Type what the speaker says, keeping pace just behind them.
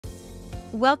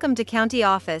Welcome to County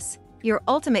Office, your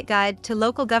ultimate guide to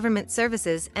local government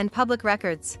services and public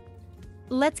records.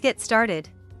 Let's get started.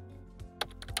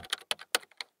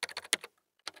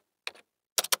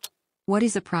 What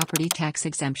is a property tax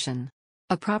exemption?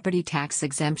 A property tax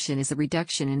exemption is a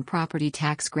reduction in property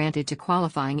tax granted to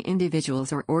qualifying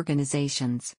individuals or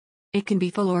organizations. It can be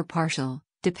full or partial,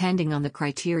 depending on the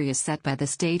criteria set by the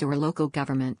state or local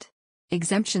government.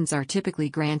 Exemptions are typically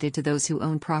granted to those who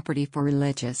own property for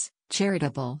religious,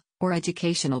 charitable, or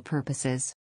educational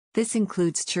purposes. This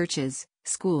includes churches,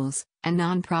 schools, and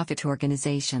nonprofit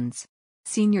organizations.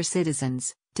 Senior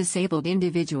citizens, disabled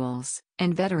individuals,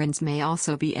 and veterans may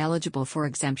also be eligible for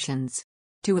exemptions.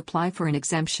 To apply for an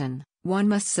exemption, one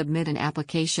must submit an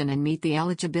application and meet the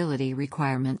eligibility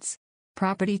requirements.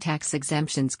 Property tax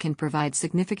exemptions can provide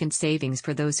significant savings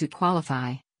for those who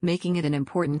qualify, making it an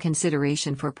important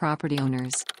consideration for property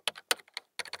owners.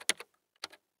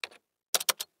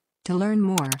 To learn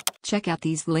more, check out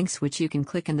these links which you can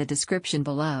click in the description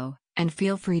below, and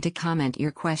feel free to comment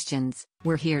your questions.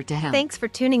 We're here to help. Thanks for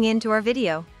tuning in to our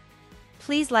video.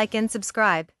 Please like and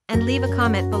subscribe, and leave a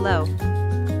comment below.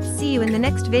 See you in the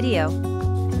next video.